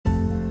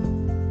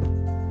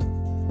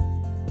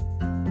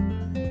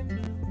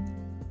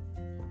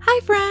Hi,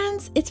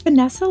 friends. It's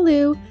Vanessa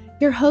Liu,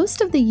 your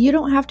host of the You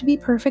Don't Have to Be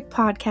Perfect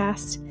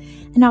podcast,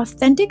 an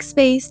authentic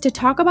space to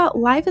talk about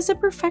life as a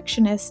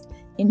perfectionist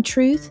in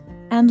truth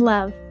and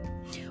love.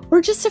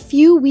 We're just a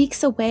few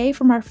weeks away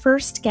from our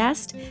first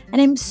guest,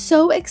 and I'm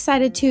so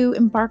excited to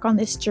embark on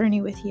this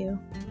journey with you.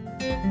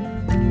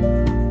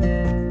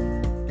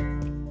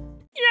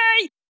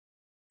 Yay!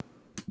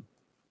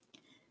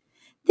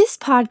 This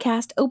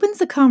podcast opens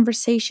the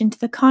conversation to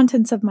the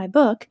contents of my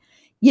book,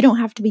 You Don't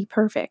Have to Be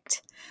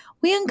Perfect.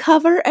 We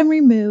uncover and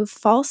remove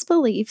false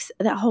beliefs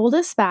that hold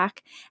us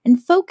back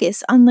and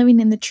focus on living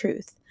in the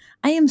truth.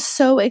 I am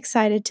so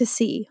excited to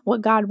see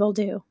what God will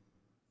do.